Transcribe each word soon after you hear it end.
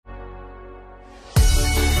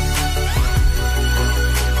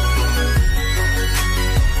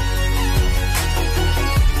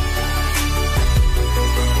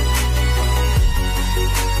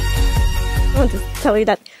tell you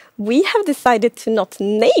that we have decided to not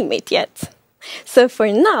name it yet. So for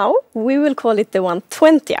now, we will call it the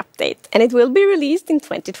 120 update, and it will be released in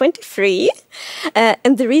 2023.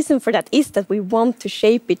 And the reason for that is that we want to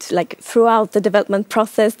shape it like throughout the development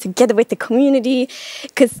process together with the community,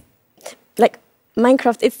 because like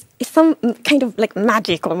Minecraft is some kind of like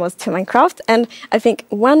magic almost to Minecraft. And I think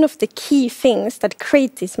one of the key things that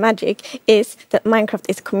create this magic is that Minecraft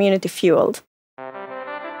is community fueled.